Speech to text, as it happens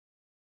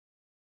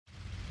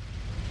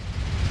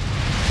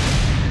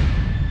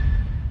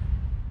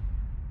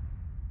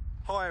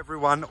Hi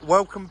everyone,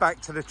 welcome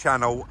back to the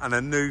channel and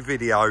a new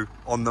video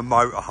on the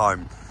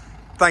motorhome.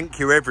 Thank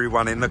you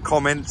everyone in the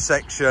comments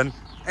section.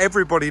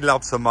 Everybody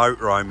loves a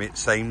motorhome it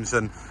seems,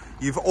 and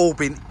you've all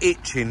been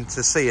itching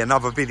to see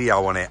another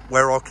video on it,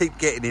 where I'll keep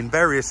getting in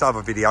various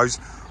other videos.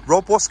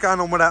 Rob, what's going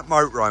on with that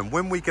motorhome?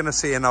 When are we going to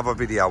see another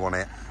video on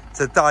it?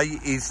 Today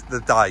is the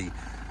day.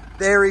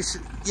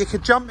 You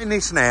could jump in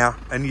this now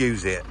and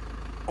use it.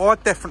 I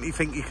definitely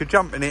think you could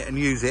jump in it and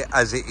use it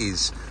as it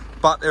is.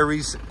 But there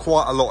is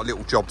quite a lot of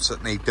little jobs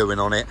that need doing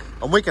on it,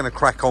 and we're going to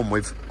crack on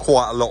with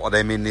quite a lot of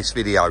them in this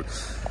video.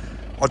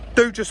 I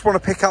do just want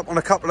to pick up on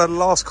a couple of the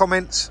last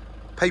comments.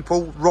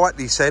 People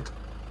rightly said,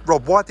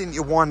 Rob, why didn't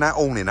you wind that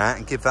awning out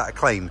and give that a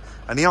clean?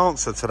 And the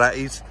answer to that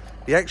is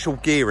the actual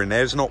gear in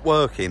there is not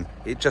working.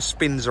 It just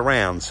spins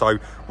around. So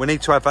we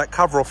need to have that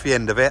cover off the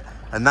end of it,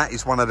 and that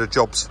is one of the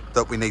jobs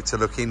that we need to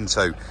look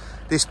into.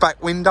 This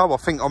back window, I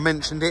think I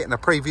mentioned it in a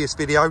previous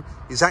video,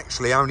 is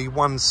actually only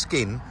one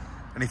skin.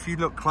 And if you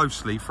look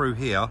closely through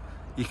here,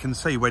 you can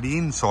see where the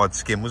inside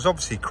skin was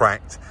obviously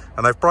cracked,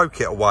 and they've broke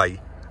it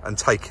away and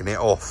taken it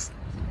off.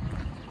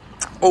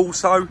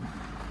 Also,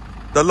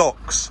 the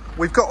locks.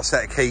 We've got a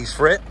set of keys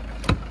for it.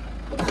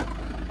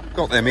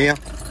 Got them here.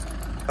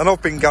 And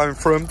I've been going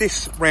through them.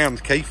 This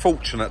round key,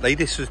 fortunately,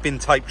 this has been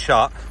taped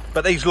shut,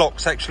 but these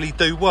locks actually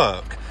do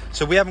work.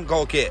 So we haven't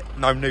got to get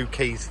no new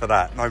keys for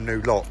that, no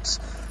new locks.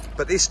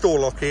 But this door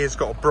lock here has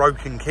got a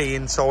broken key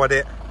inside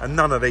it, and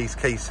none of these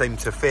keys seem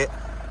to fit.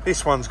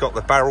 This one's got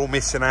the barrel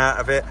missing out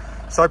of it.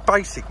 So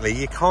basically,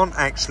 you can't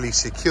actually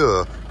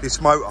secure this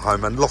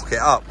motorhome and lock it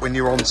up when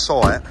you're on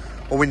site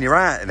or when you're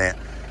out in it.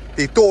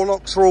 The door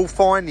locks are all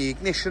fine. The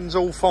ignition's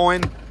all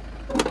fine.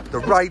 The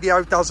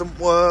radio doesn't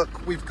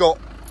work. We've got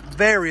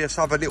various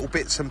other little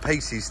bits and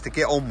pieces to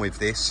get on with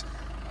this.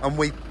 And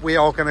we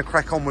are going to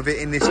crack on with it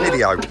in this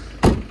video,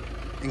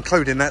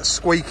 including that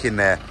squeak in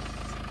there.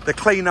 The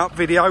clean-up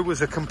video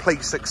was a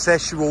complete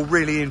success. You all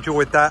really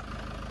enjoyed that.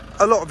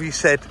 A lot of you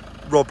said,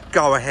 Rob,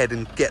 go ahead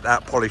and get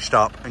that polished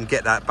up and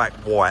get that back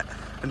white.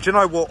 And do you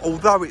know what?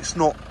 Although it's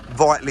not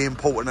vitally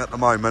important at the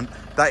moment,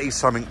 that is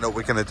something that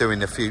we're going to do in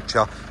the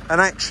future. And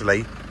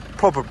actually,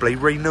 probably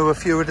renew a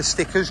few of the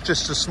stickers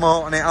just to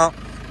smarten it up,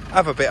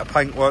 have a bit of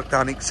paintwork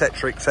done,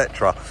 etc,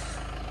 etc.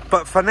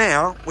 But for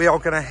now, we are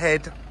going to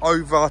head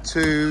over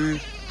to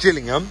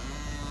Gillingham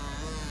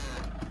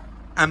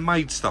and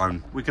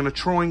Maidstone. We're going to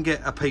try and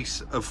get a piece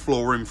of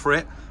flooring for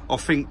it. I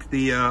think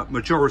the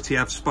majority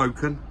have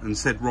spoken and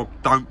said, Rob,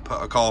 don't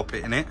put a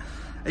carpet in it.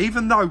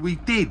 Even though we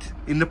did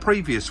in the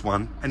previous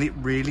one, and it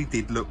really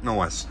did look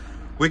nice.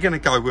 We're going to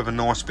go with a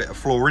nice bit of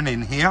flooring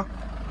in here.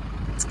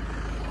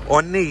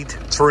 I need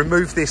to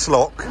remove this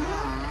lock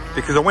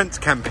because I went to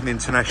Camping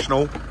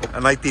International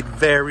and they did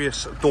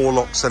various door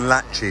locks and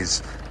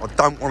latches. I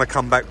don't want to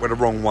come back with the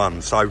wrong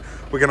one. So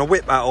we're going to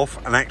whip that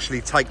off and actually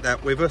take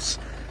that with us.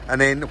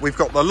 And then we've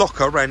got the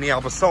locker around the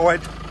other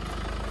side,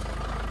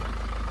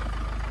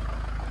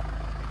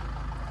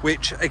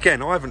 which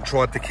again, I haven't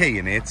tried the key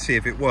in here to see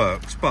if it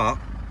works, but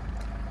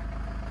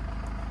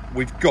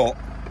we've got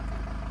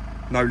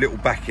no little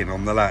backing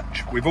on the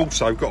latch. We've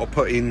also got to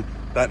put in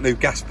that new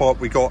gas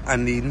pipe we got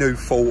and the new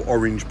full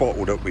orange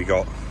bottle that we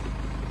got.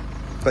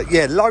 But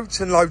yeah,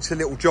 loads and loads of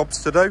little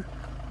jobs to do.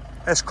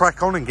 Let's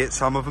crack on and get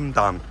some of them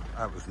done.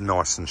 That was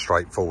nice and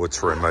straightforward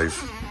to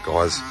remove,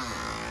 guys.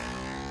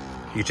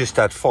 You just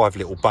had 5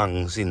 little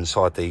bungs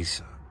inside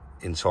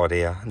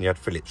here, and you had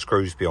Phillips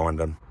screws behind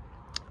them.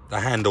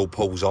 The handle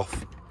pulls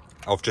off.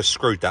 I've just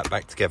screwed that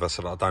back together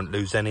so that I don't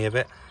lose any of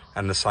it.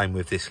 And the same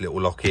with this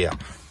little lock here.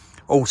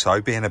 Also,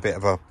 being a bit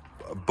of a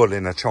bull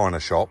in a china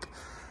shop,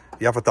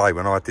 the other day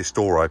when I had this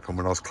door open,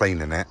 when I was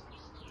cleaning it,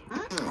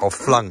 I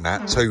flung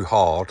that too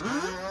hard.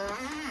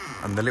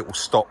 And the little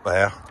stop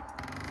there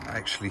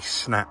actually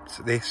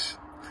snapped this.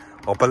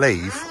 I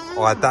believe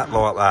I had that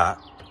like that,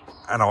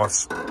 and I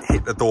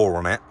hit the door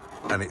on it,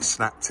 and it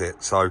snapped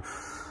it. So,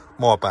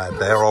 my bad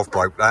there, I've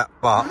broke that,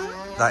 but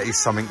that is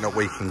something that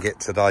we can get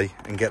today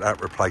and get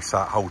that replaced.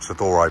 That holds the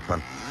door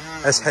open.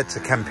 Let's head to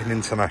Camping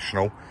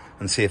International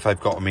and see if they've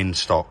got them in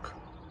stock.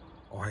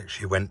 I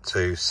actually went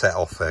to set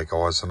off there,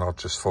 guys, and I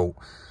just thought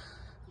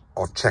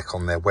I'd check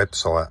on their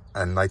website,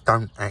 and they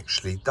don't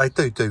actually, they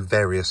do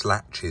various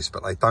latches,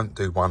 but they don't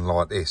do one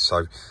like this.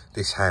 So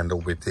this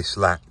handle with this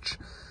latch,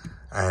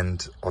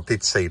 and I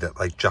did see that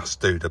they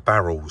just do the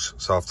barrels.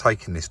 So I've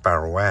taken this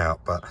barrel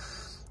out, but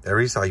there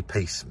is a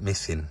piece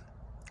missing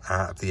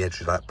out of the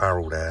edge of that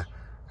barrel there.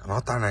 And I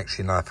don't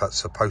actually know if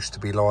that's supposed to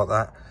be like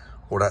that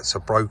or that's a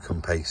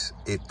broken piece.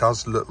 It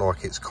does look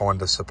like it's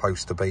kind of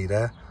supposed to be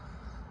there.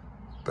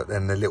 But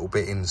then the little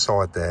bit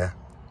inside there,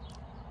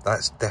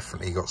 that's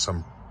definitely got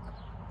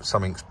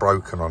something's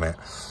broken on it.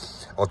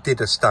 I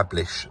did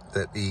establish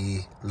that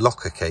the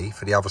locker key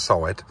for the other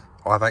side,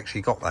 I've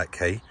actually got that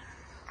key.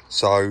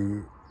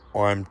 So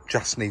I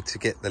just need to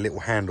get the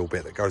little handle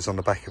bit that goes on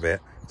the back of it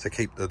to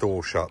keep the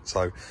door shut.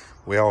 So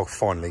we are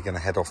finally going to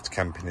head off to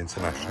Camping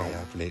International.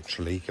 I've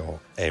literally got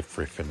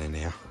everything in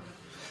here.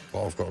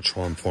 but I've got to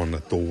try and find the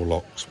door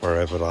locks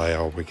wherever they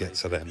are. We get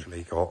to them.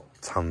 We've got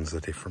tons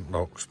of different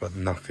locks, but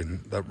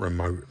nothing that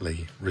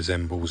remotely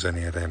resembles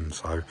any of them.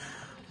 So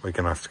we're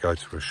going to have to go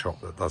to a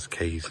shop that does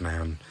keys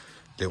now and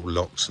little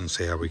locks and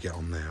see how we get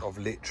on there. I've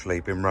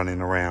literally been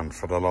running around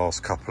for the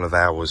last couple of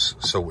hours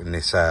sorting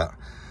this out,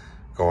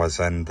 guys,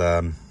 and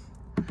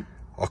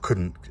I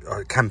couldn't,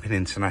 Camping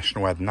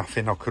International had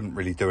nothing. I couldn't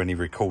really do any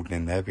recording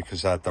in there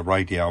because I had the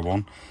radio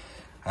on,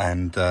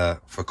 and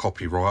for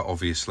copyright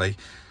obviously,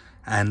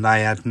 and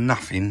they had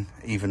nothing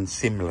even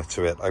similar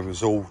to it. They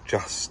was all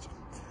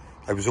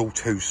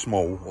too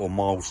small or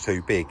miles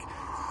too big.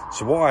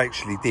 So what I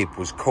actually did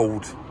was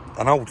called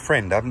an old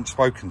friend, I haven't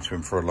spoken to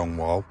him for a long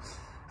while,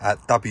 at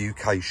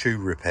WK Shoe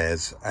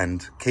Repairs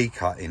and Key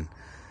Cutting,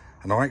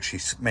 and I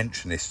actually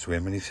mentioned this to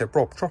him, and he said,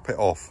 Rob, drop it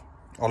off,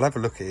 I'll have a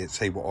look at it,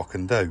 see what I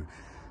can do.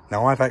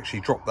 Now I've actually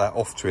dropped that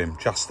off to him,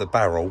 just the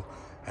barrel,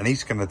 and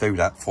he's going to do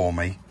that for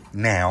me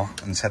now,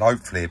 and said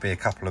hopefully it'll be a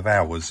couple of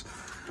hours.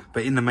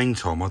 But in the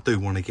meantime, I do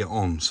want to get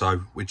on,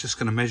 so we're just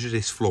going to measure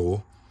this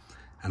floor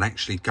and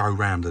actually go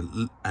round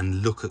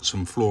and look at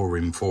some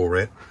flooring for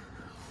it.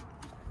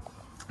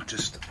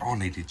 I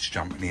needed to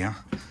jump in here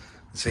and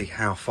see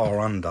how far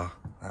under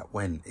that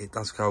went. It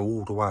does go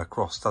all the way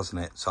across, doesn't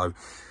it? So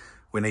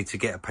we need to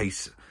get a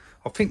piece.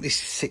 I think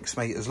this is 6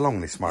 metres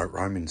long, this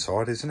motorhome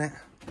inside, isn't it?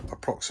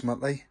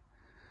 Approximately.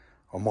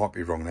 I might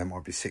be wrong, there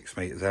might be 6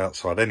 metres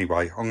outside.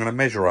 Anyway, I'm going to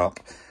measure up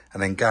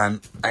and then go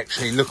and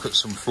actually look at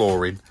some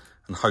flooring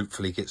and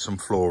hopefully get some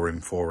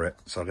flooring for it.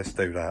 So let's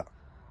do that.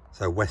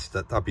 So West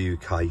at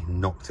WK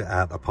knocked it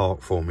out of the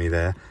park for me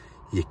there.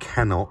 You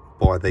cannot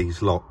buy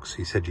these locks.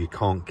 He said you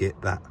can't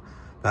get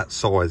that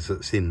size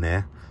that's in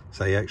there.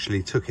 So he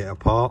actually took it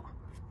apart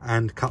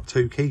and cut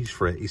 2 keys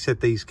for it. He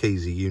said these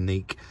keys are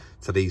unique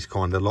to these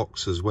kind of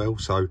locks as well.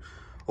 So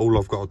all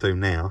I've got to do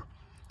now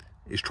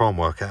is try and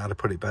work out how to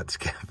put it back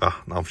together,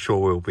 and I'm sure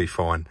we'll be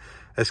fine.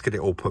 Let's get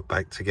it all put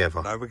back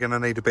together. Now we're going to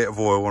need a bit of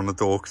oil on the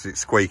door because it's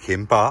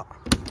squeaking, but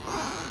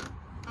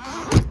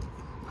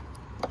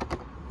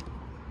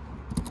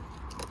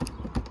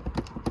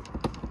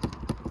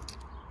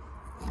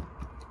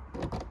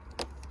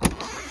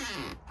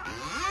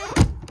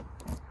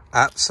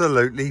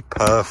absolutely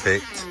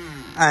perfect.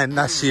 And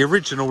that's the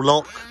original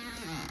lock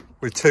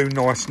with 2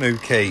 nice new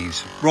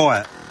keys.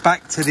 Right,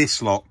 back to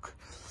this lock.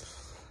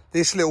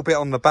 This little bit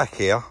on the back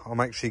here, I'm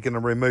actually going to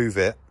remove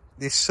it.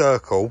 This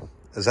circle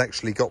has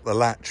actually got the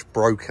latch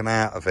broken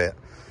out of it.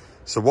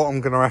 So what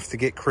I'm going to have to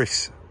get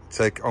Chris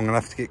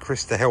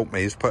to help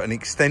me is put an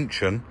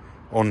extension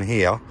on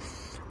here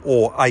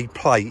or a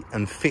plate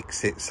and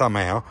fix it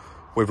somehow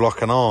with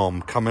like an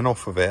arm coming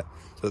off of it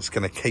that's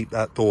going to keep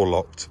that door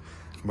locked.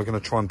 And we're going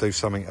to try and do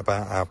something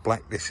about how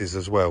black this is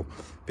as well,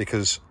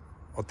 because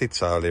I did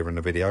say earlier in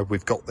the video,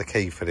 we've got the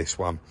key for this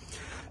one.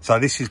 So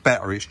this is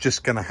better. It's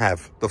just going to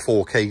have the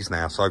 4 keys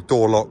now. So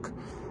door lock,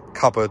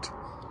 cupboard,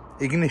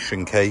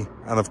 ignition key,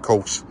 and of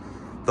course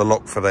the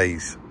lock for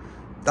these.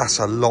 That's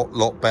a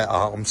lot better.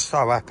 I'm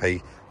so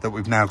happy that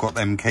we've now got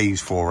them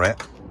keys for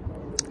it.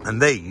 And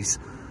these,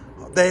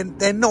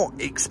 they're not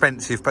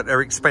expensive, but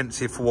they're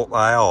expensive for what they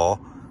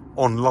are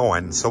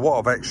online. So what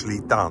I've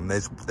actually done,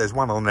 there's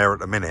one on there at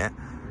the minute,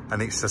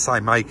 and it's the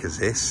same make as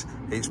this.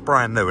 It's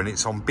brand new and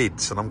it's on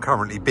bids, and I'm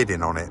currently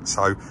bidding on it.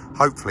 So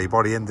hopefully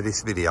by the end of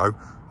this video,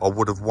 I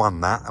would have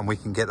won that and we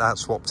can get that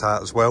swapped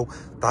out as well.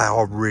 They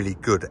are really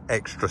good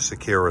extra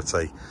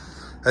security.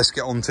 Let's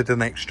get on to the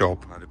next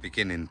job. Now, the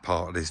beginning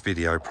part of this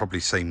video probably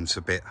seems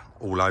a bit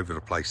all over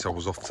the place. I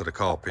was off to the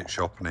carpet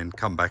shop and then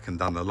come back and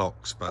done the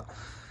locks, but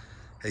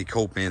he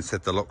called me and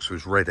said the locks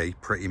was ready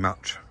pretty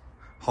much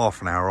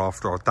half an hour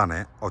after I'd done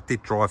it. I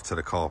did drive to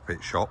the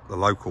carpet shop, the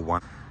local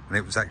one, and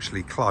it was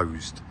actually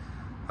closed.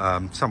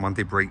 Someone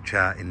did reach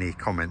out in the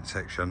comment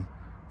section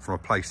from a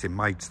place in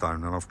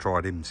Maidstone, and I've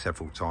tried him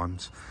several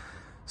times.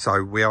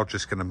 So we are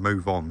just going to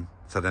move on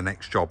to the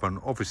next job, and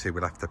obviously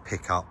we'll have to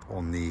pick up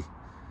on the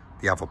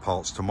other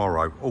parts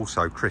tomorrow.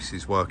 Also, Chris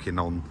is working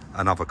on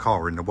another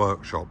car in the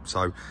workshop,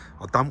 so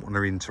I don't want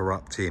to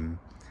interrupt him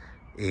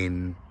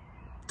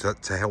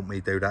to help me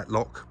do that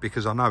lock,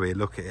 because I know he'll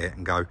look at it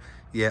and go,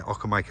 yeah, I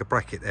can make a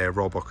bracket there,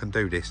 Rob, I can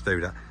do this,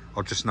 do that.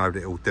 I just know that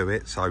he'll do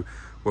it, so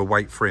we'll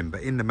wait for him.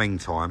 But in the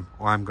meantime,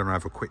 I am going to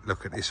have a quick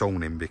look at this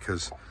awning,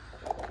 because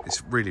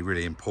it's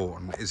really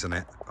important, isn't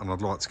it? And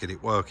I'd like to get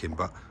it working,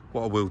 but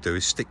what I will do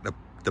is stick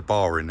the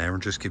bar in there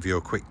and just give you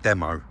a quick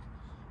demo.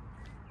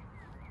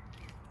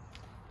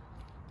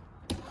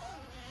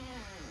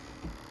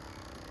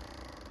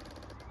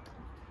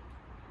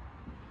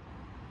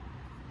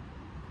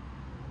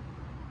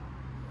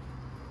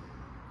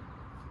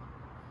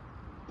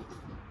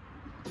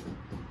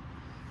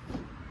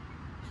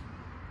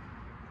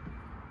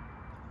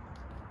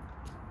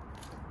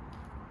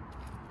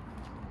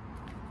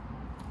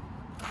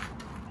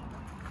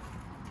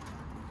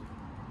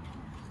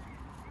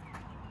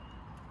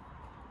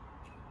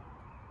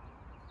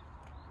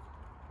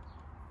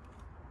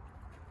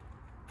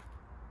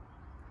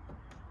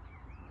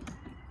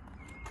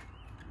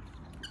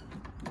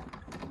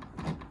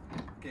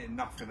 Getting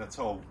nothing at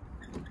all.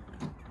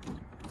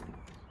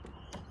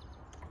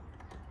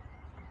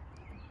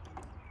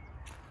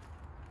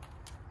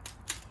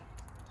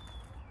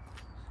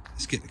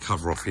 Let's get the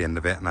cover off the end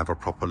of it and have a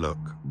proper look.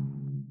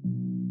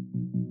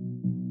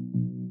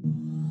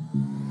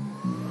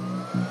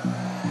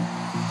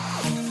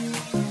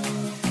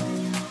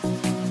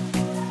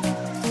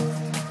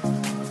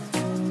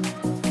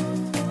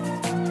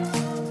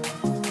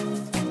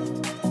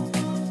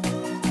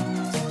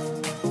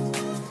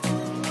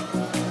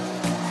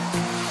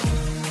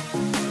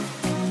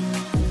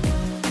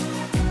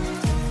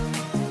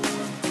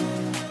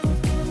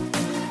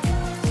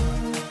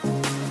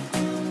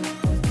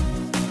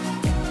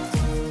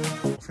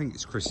 I think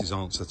it's Chris's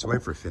answer to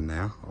everything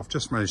now. I've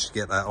just managed to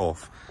get that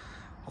off.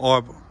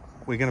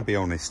 We're going to be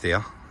honest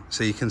here.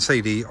 So you can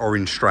see the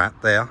orange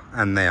strap there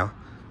and there.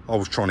 I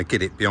was trying to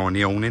get it behind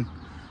the awning,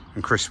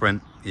 and Chris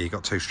went, yeah, you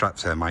got 2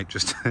 straps there, mate,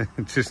 just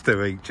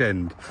to each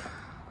end.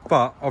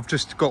 But I've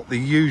just got the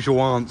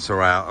usual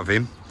answer out of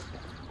him,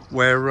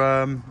 where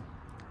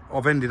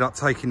I've ended up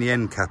taking the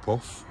end cap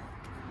off.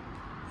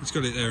 He's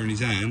got it there in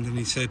his hand, and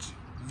he said,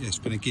 yeah, it's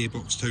been a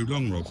gearbox too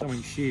long, Rob.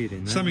 Something sheared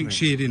in there. Something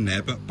sheared in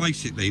there, but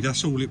basically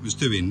that's all it was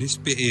doing. This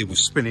bit here was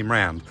spinning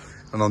round,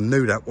 and I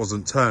knew that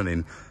wasn't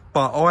turning.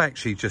 But I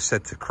actually just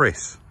said to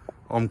Chris,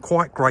 I'm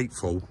quite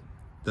grateful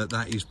that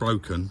that is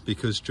broken,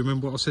 because do you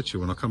remember what I said to you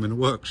when I come in the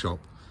workshop?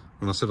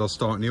 When I said I was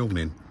starting the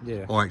awning?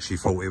 Yeah. I actually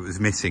thought it was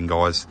missing,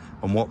 guys.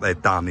 And what they've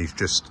done is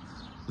just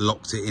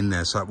locked it in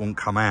there so it won't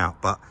come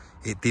out. But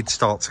it did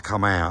start to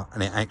come out,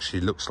 and it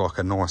actually looks like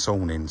a nice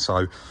awning.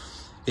 So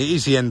it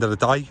is the end of the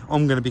day.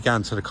 I'm going to be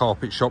going to the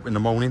carpet shop in the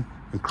morning,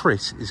 and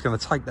Chris is going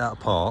to take that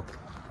apart.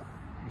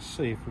 Let's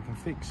see if we can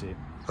fix it.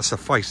 That's the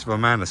face of a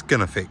man that's going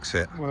to fix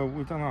it. Well,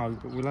 we don't know,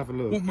 but we'll have a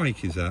look. What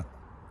make is that?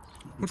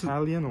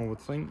 Italian, I would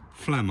think.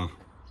 Fiamma.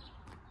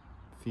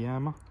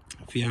 Fiamma.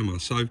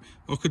 So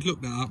I could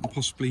look that up and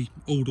possibly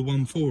order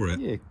one for it.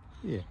 Yeah,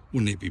 yeah.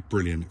 Wouldn't it be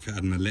brilliant if it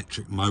had an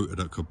electric motor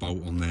that could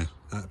bolt on there?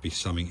 That'd be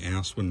something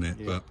else, wouldn't it?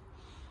 Yeah. But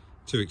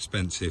too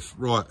expensive.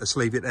 Right, let's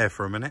leave it there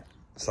for a minute.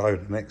 So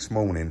the next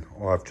morning,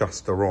 I've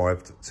just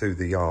arrived to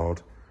the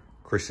yard.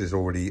 Chris is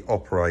already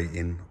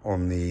operating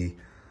on the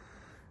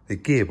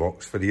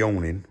gearbox for the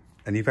awning,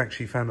 and you've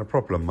actually found a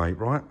problem, mate,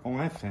 right? I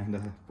have found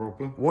a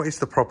problem. What is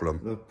the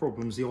problem? The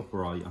problem's the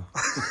operator.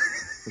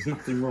 There's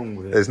nothing wrong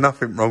with it. There's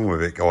nothing wrong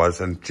with it, guys,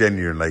 and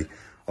genuinely,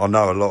 I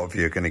know a lot of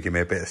you are going to give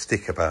me a bit of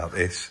stick about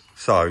this,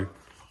 so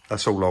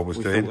that's all I was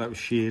doing. We thought that was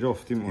sheared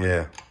off, didn't we?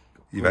 Yeah,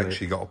 you've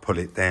actually got to pull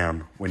it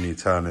down when you're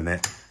turning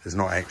it. There's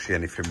not actually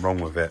anything wrong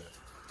with it.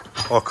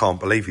 I can't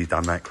believe you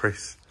done that,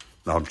 Chris.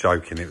 No, I'm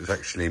joking. It was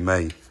actually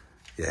me.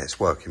 Yeah, it's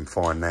working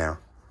fine now.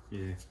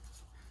 Yeah.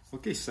 I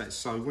guess that's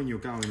so when you're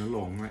going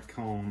along, that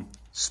can't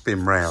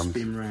spin round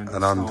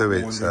and undo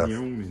itself. Your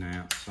awning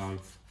out, so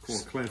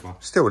quite clever.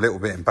 Still a little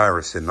bit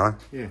embarrassing, though.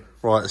 Yeah.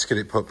 Right, let's get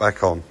it put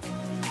back on.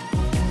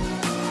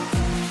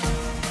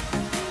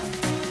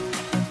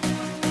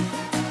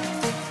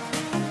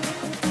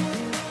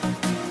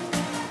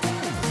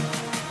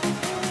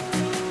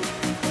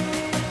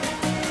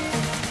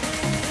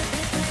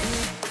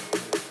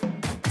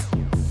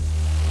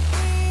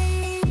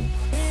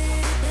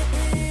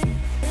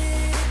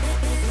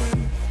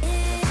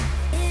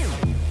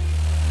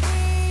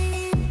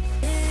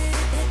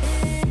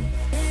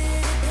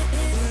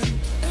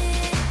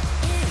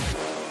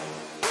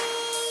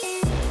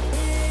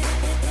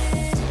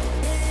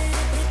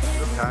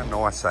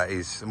 Nice that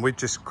is, and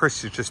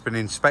Chris has just been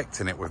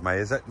inspecting it with me.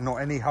 Is that not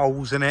any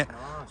holes in it?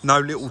 No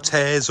little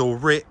tears or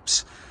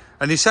rips,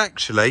 and it's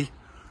actually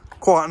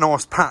quite a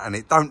nice pattern.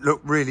 It don't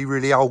look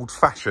really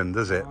old-fashioned,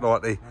 does it?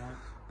 Like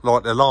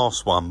the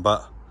last one,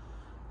 but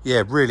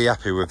yeah, really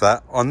happy with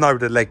that. I know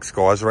the legs,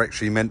 guys, are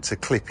actually meant to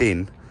clip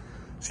in,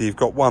 so you've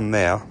got one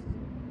there,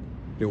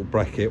 little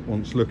bracket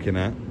wants looking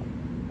at,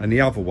 and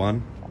the other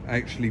one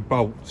actually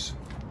bolts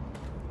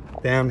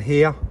down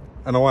here.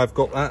 And I've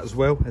got that as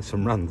well. There's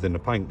some runs in the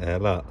paint there,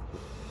 look.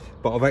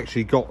 But I've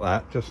actually got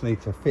that, just need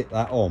to fit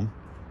that on.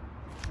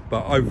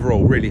 But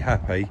overall, really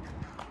happy.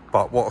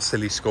 But what a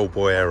silly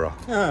schoolboy error.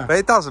 Yeah. But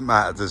it doesn't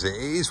matter, does it?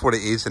 It is what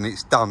it is, and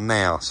it's done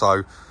now,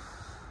 so.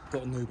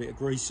 Got a new bit of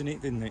grease in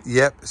it, didn't it?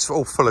 Yep, it's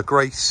all full of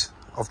grease.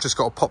 I've just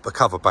got to pop the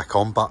cover back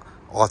on, but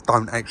I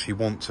don't actually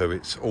want to.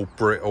 It's all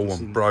brittle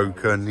and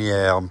broken.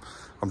 Yeah,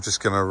 I'm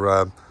just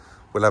gonna,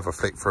 we'll have a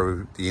flick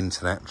through the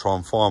internet and try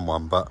and find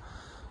one, but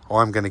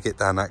I'm going to get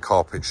down that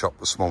carpet shop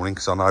this morning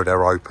because I know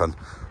they're open.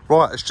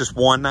 Right, let's just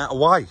wind that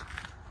away.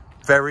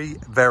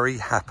 Very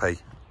happy.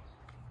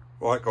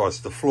 Right,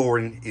 guys, the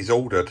flooring is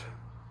ordered.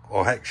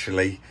 I'll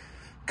actually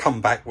come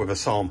back with a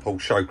sample,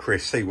 show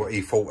Chris, see what he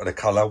thought of the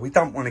colour. We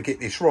don't want to get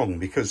this wrong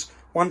because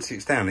once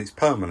it's down, it's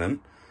permanent.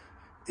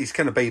 It's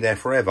going to be there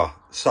forever.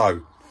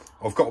 So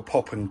I've got to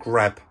pop and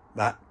grab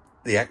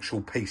the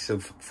actual piece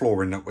of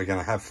flooring that we're going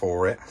to have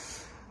for it.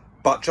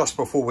 But just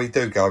before we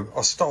do go,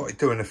 I started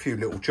doing a few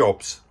little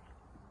jobs.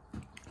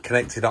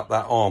 Connected up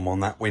that arm on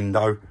that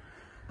window,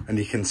 and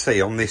you can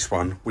see on this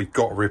one we've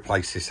got to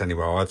replace this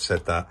anyway. I've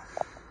said that,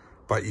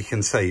 but you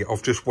can see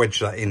I've just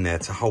wedged that in there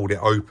to hold it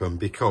open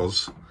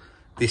because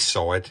this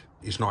side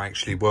is not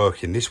actually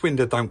working. This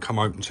window don't come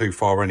open too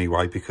far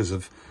anyway because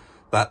of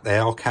that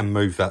there. I can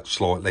move that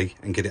slightly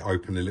and get it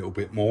open a little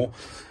bit more.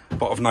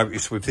 But I've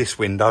noticed with this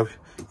window,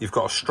 you've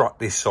got a strut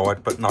this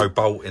side, but no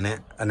bolt in it.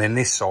 And then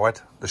this side,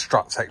 the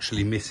strut's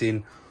actually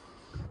missing.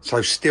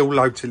 So still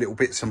loads of little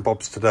bits and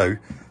bobs to do.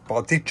 But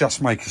I did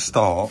just make a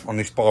start on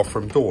this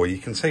bathroom door. You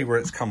can see where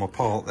it's come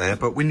apart there.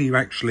 But when you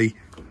actually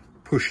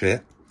push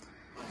it,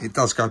 it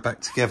does go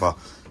back together.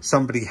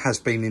 Somebody has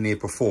been in here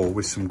before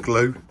with some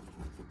glue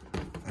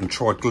and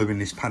tried gluing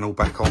this panel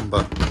back on,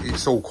 but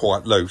it's all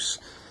quite loose.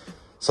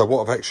 So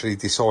what I've actually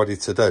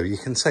decided to do, you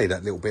can see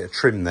that little bit of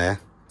trim there.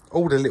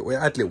 All the little, it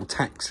had little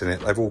tacks in it,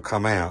 they've all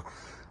come out.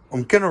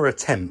 I'm gonna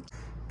attempt,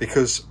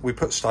 because we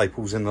put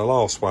staples in the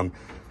last one.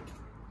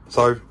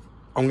 So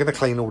I'm gonna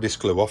clean all this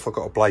glue off. I've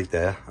got a blade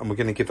there and we're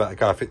gonna give that a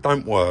go. If it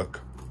don't work,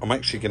 I'm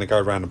actually gonna go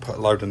around and put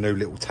a load of new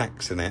little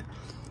tacks in it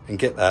and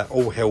get that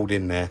all held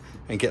in there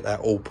and get that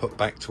all put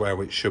back to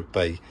how it should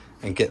be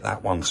and get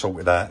that one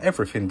sorted out.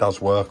 Everything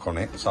does work on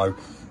it, so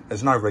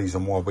there's no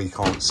reason why we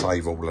can't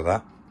save all of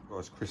that.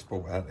 Guys, Chris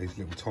brought out these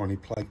little tiny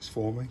plates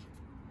for me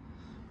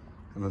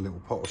and a little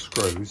pot of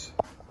screws.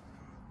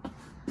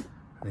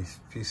 And if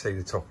you see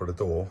the top of the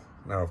door,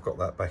 now I've got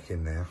that back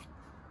in there.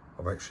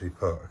 I've actually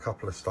put a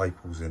couple of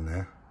staples in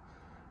there.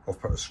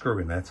 I've put a screw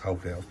in there to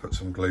hold it. I've put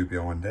some glue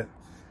behind it.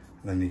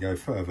 And then you go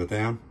further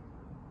down.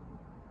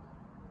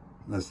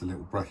 And there's the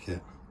little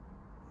bracket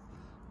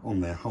on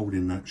there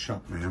holding that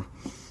shut now.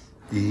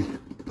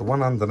 The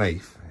one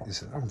underneath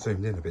is, I'm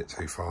zoomed in a bit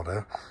too far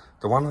there.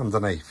 The one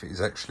underneath is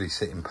actually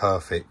sitting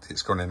perfect.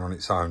 It's gone in on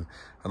its own.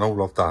 And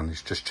all I've done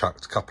is just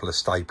chucked a couple of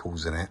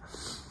staples in it.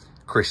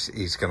 Chris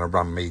is going to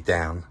run me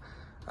down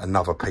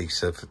another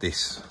piece of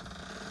this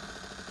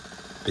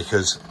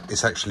because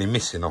it's actually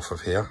missing off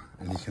of here.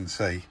 And you can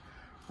see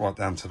right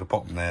down to the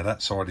bottom there,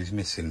 that side is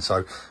missing.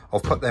 So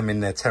I've put them in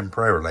there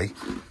temporarily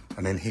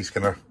and then he's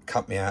going to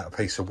cut me out a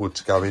piece of wood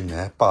to go in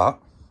there. But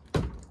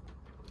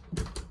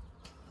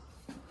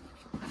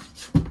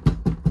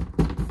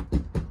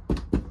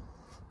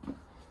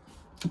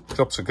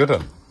job's a good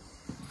one.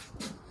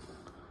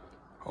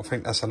 I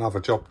think that's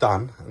another job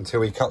done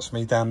until he cuts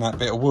me down that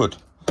bit of wood.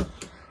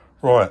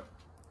 Right,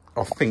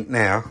 I think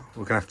now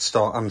we're going to have to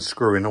start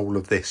unscrewing all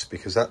of this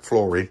because that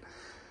flooring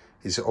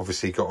is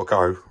obviously got to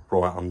go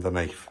right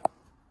underneath.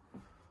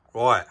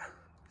 Right,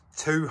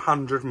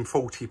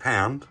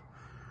 £240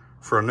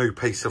 for a new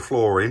piece of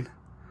flooring,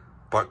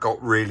 but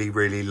got really,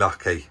 really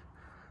lucky.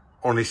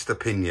 Honest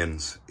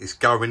opinions, it's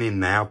going in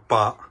now,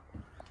 but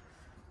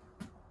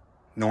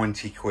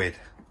 90 quid.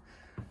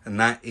 And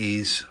that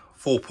is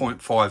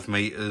 4.5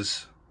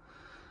 metres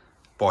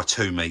by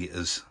 2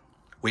 metres,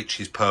 which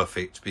is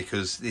perfect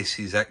because this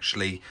is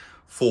actually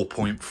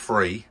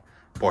 4.3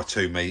 by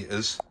 2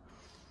 metres.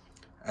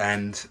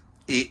 And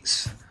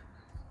it's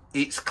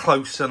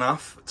close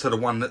enough to the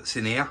one that's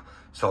in here.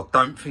 So I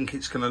don't think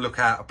it's going to look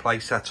out of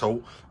place at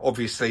all.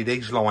 Obviously,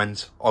 these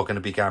lines are going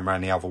to be going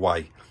around the other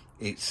way.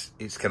 It's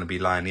going to be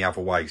laying the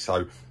other way.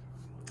 So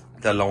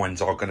the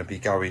lines are going to be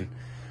going,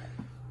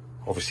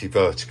 obviously,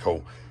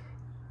 vertical.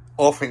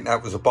 I think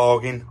that was a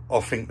bargain.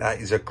 I think that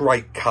is a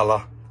great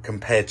colour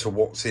compared to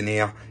what's in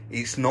here.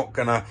 It's not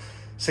going to...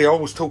 See, I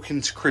was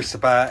talking to Chris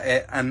about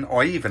it, and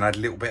I even had a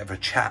little bit of a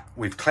chat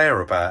with Claire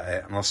about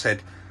it. And I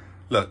said,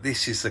 look,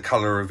 this is the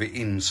colour of it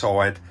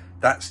inside.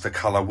 That's the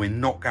colour. We're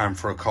not going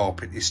for a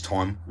carpet this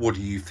time. What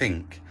do you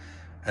think?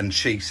 And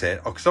she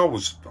said,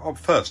 because at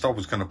first I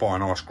was going to buy a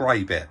nice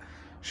grey bit.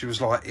 She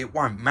was like, it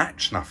won't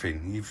match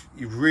nothing.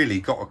 You've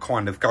really got to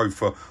kind of go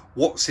for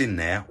what's in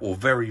there, or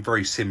very,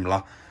 very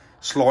similar,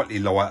 slightly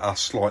lighter,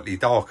 slightly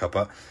darker.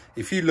 But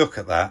if you look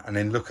at that and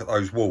then look at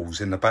those walls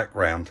in the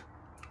background,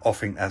 I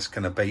think that's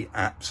going to be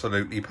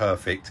absolutely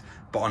perfect.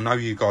 But I know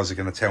you guys are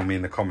going to tell me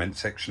in the comment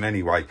section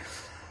anyway.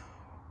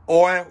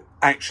 I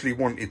actually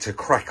wanted to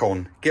crack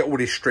on, get all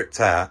this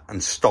stripped out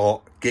and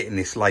start getting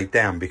this laid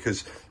down,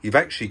 because you've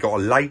actually got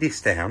to lay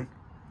this down,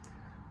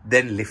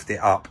 then lift it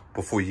up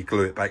before you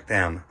glue it back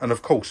down. And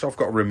of course, I've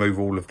got to remove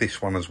all of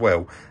this one as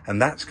well,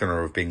 and that's going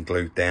to have been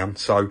glued down.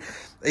 So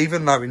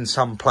even though in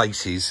some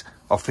places,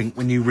 I think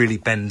when you really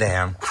bend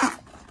down,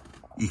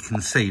 you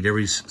can see there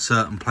is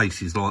certain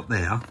places like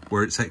there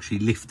where it's actually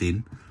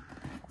lifting.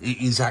 It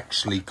is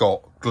actually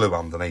got glue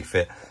underneath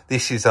it.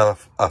 This is a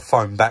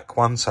foam back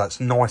one, so it's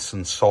nice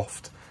and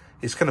soft.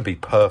 It's going to be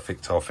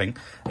perfect, I think,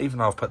 even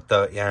though I've put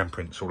dirty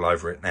handprints all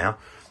over it now.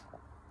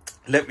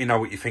 Let me know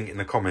what you think in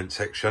the comment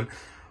section.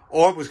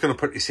 I was going to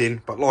put this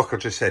in, but like I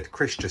just said,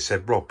 Chris just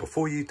said, Rob,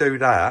 before you do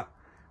that,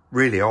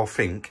 really, I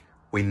think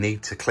we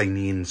need to clean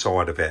the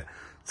inside of it.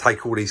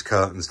 Take all these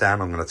curtains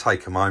down. I'm going to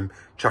take them home,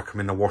 chuck them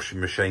in the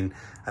washing machine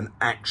and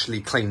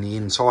actually clean the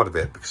inside of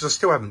it, because I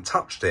still haven't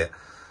touched it.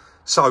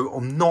 So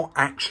I'm not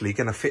actually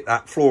going to fit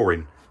that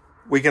flooring.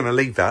 We're going to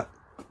leave that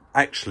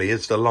actually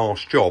as the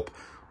last job.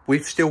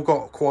 We've still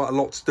got quite a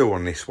lot to do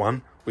on this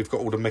one. We've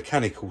got all the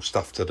mechanical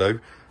stuff to do,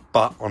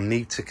 but I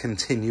need to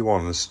continue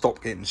on and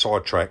stop getting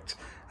sidetracked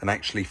and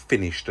actually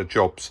finish the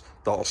jobs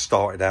that I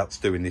started out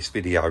to do in this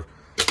video.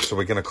 So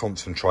we're going to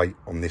concentrate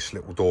on this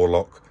little door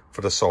lock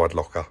for the side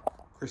locker.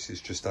 Chris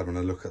is just having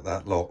a look at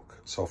that lock,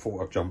 so I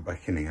thought I'd jump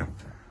back in here.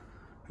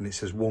 And it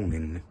says,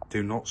 warning,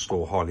 do not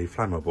store highly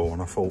flammable.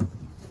 And I thought,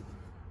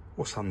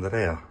 what's under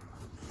there?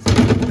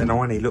 Then I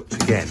only looked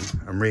again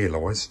and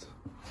realised,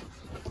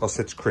 I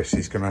said to Chris,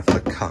 he's going to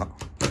have to cut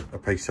a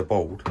piece of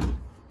board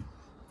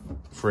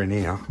for in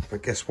here.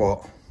 But guess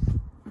what?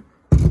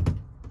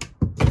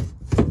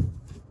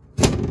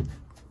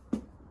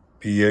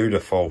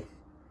 Beautiful.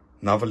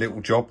 Another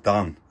little job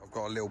done. I've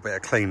got a little bit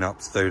of clean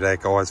up to do there,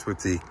 guys, with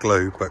the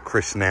glue, but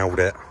Chris nailed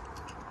it.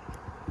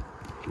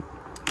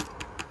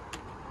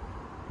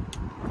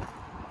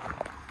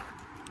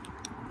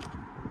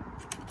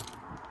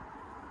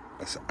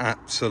 That's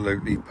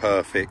absolutely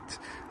perfect.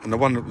 And the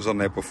one that was on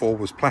there before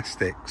was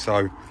plastic,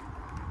 so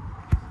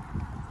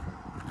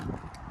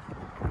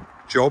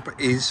job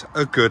is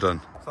a good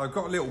one. So I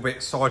got a little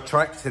bit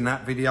sidetracked in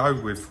that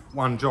video with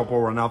one job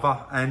or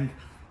another, and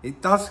it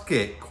does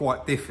get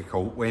quite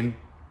difficult when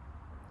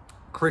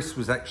Chris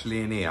was actually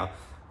in here.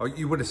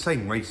 You would have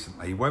seen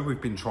recently where we've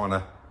been trying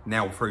to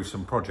nail through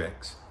some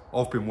projects.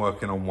 I've been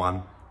working on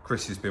one,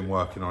 Chris has been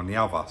working on the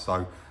other.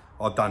 So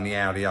I've done the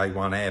Audi A1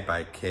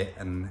 airbag kit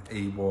and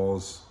he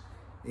was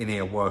in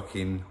here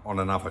working on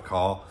another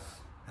car.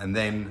 And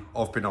then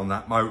I've been on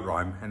that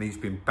motorhome and he's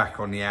been back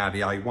on the Audi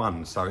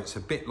A1. So it's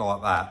a bit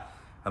like that.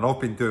 And I've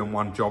been doing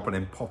one job and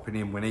then popping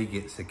in when he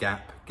gets a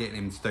gap, getting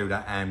him to do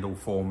that handle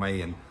for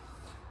me. And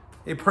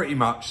it pretty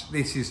much,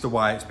 this is the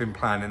way it's been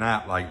planning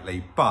out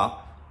lately. But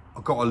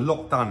I've got a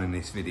lot done in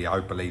this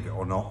video, believe it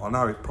or not. I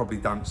know it probably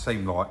don't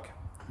seem like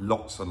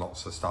lots and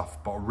lots of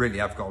stuff, but I really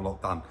have got a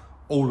lot done.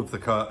 All of the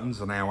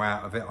curtains are now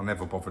out of it. I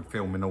never bothered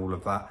filming all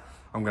of that.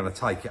 I'm going to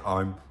take it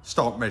home,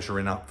 start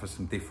measuring up for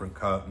some different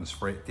curtains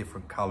for it,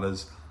 different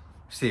colours,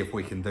 see if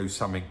we can do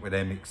something with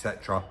them,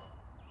 etc.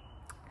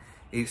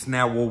 It's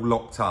now all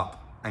locked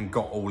up and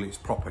got all its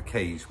proper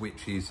keys,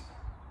 which is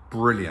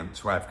brilliant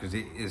to have, because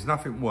there's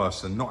nothing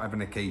worse than not having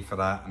a key for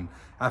that and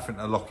having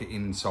to lock it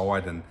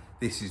inside and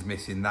this is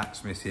missing,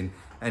 that's missing.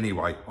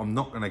 Anyway, I'm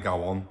not going to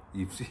go on.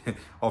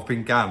 I've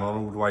been going on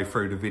all the way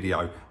through the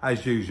video.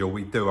 As usual,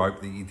 we do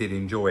hope that you did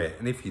enjoy it.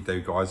 And if you do,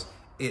 guys,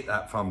 hit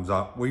that thumbs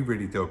up. We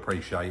really do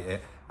appreciate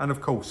it. And of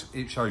course,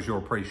 it shows your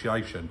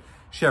appreciation.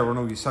 Share on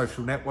all your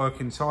social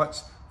networking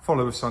sites.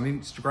 Follow us on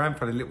Instagram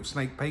for the little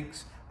sneak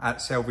peeks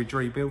at Salvage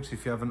Rebuilds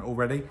if you haven't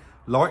already.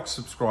 Like,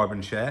 subscribe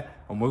and share.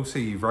 And we'll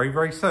see you very,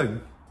 very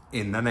soon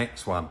in the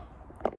next one.